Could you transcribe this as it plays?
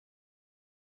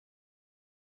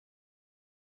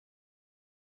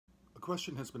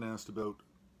question has been asked about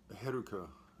Heruka,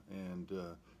 and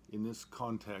in this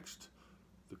context,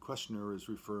 the questioner is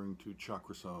referring to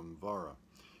Chakrasamvara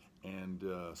and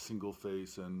single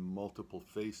face and multiple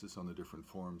faces on the different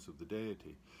forms of the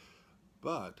deity.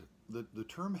 But the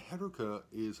term Heruka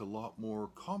is a lot more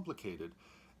complicated,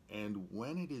 and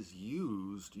when it is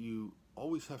used, you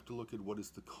always have to look at what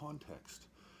is the context.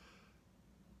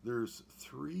 There's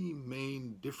three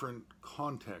main different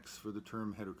contexts for the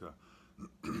term Heruka.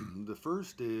 The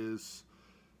first is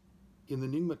in the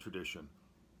Nyingma tradition.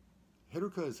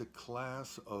 Heruka is a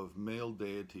class of male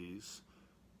deities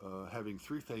having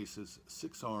 3 faces,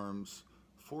 6 arms,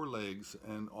 4 legs,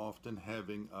 and often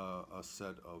having a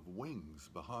set of wings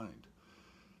behind.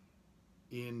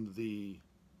 In the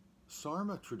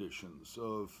Sarma traditions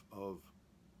of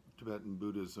Tibetan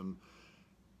Buddhism,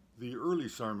 the early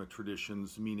Sarma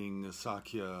traditions, meaning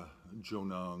Sakya,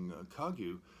 Jonang,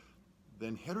 Kagyu,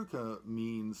 then Heruka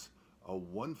means a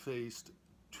one-faced,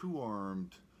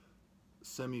 2-armed,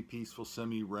 semi-peaceful,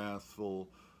 semi-wrathful,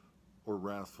 or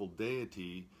wrathful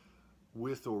deity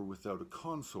with or without a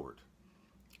consort.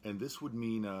 And this would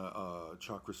mean a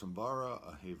Chakrasamvara,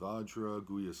 a Hevajra,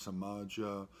 Guhya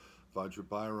Samaja,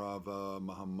 Vajrabhairava,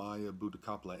 Mahamaya,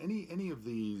 Buddhakapala, any of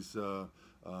these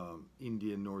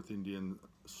Indian, North Indian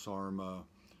Sarma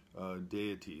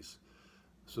deities.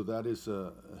 So that is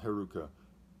Heruka.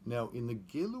 Now, in the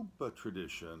Gelugpa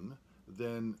tradition,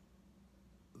 then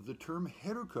the term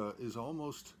Heruka is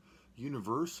almost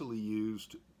universally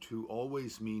used to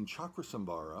always mean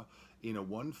Chakrasamvara in a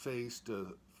one-faced,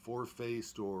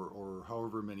 4-faced, or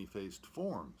however many faced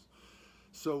forms.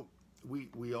 So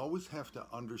we always have to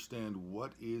understand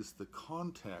what is the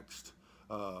context,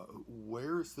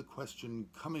 where is the question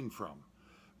coming from,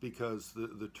 because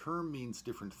the term means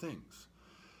different things.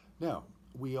 Now,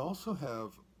 we also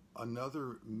have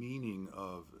another meaning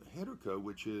of Heruka,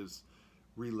 which is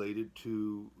related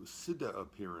to Siddha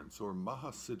appearance or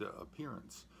Mahasiddha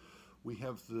appearance. We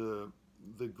have the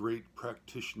great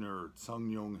practitioner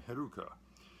Tsangyong Heruka,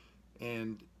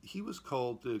 and he was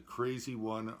called the crazy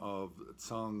one of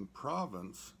Tsang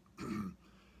province,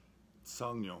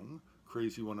 Tsangyong,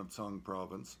 crazy one of Tsang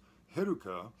province,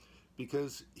 Heruka,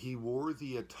 because he wore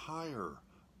the attire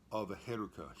of a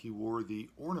Heruka. He wore the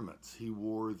ornaments, he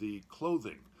wore the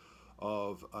clothing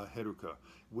of a Heruka,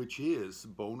 which is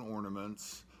bone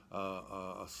ornaments,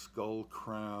 a skull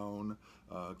crown,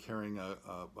 carrying a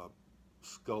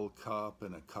skull cup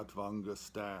and a katvanga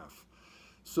staff.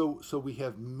 So we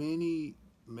have many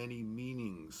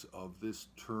meanings of this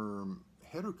term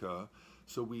Heruka,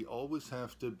 so we always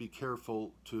have to be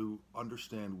careful to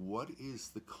understand what is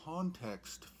the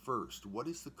context first. What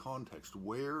is the context?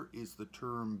 Where is the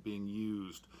term being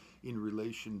used in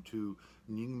relation to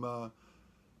Nyingma,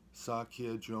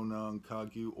 Sakya, Jonang,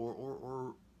 Kagyu,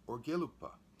 or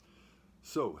Gelugpa?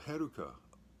 So, Heruka,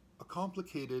 a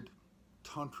complicated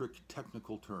tantric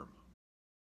technical term.